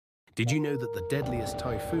Did you know that the deadliest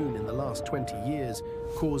typhoon in the last 20 years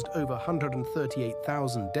caused over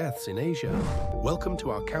 138,000 deaths in Asia? Welcome to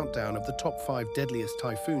our countdown of the top 5 deadliest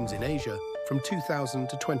typhoons in Asia from 2000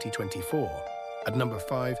 to 2024. At number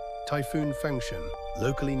 5, Typhoon Fengshan,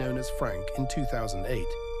 locally known as Frank, in 2008,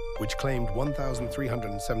 which claimed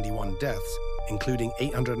 1,371 deaths, including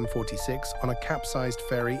 846 on a capsized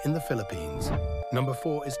ferry in the Philippines. Number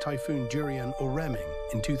 4 is Typhoon Durian or Reming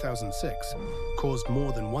in 2006, caused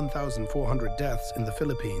more than 1,400 deaths in the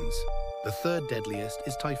Philippines. The third deadliest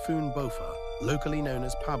is Typhoon Bopha, locally known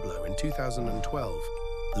as Pablo, in 2012,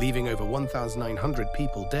 leaving over 1,900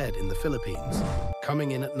 people dead in the Philippines.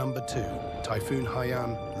 Coming in at number 2, Typhoon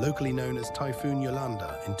Haiyan, locally known as Typhoon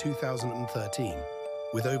Yolanda, in 2013,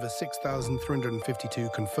 with over 6,352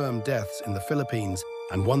 confirmed deaths in the Philippines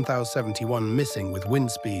and 1,071 missing with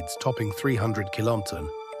wind speeds topping 300 km.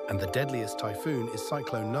 And the deadliest typhoon is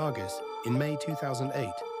Cyclone Nargis in May 2008,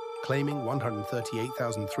 claiming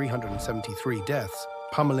 138,373 deaths,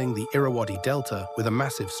 pummeling the Irrawaddy Delta with a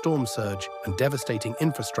massive storm surge and devastating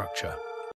infrastructure.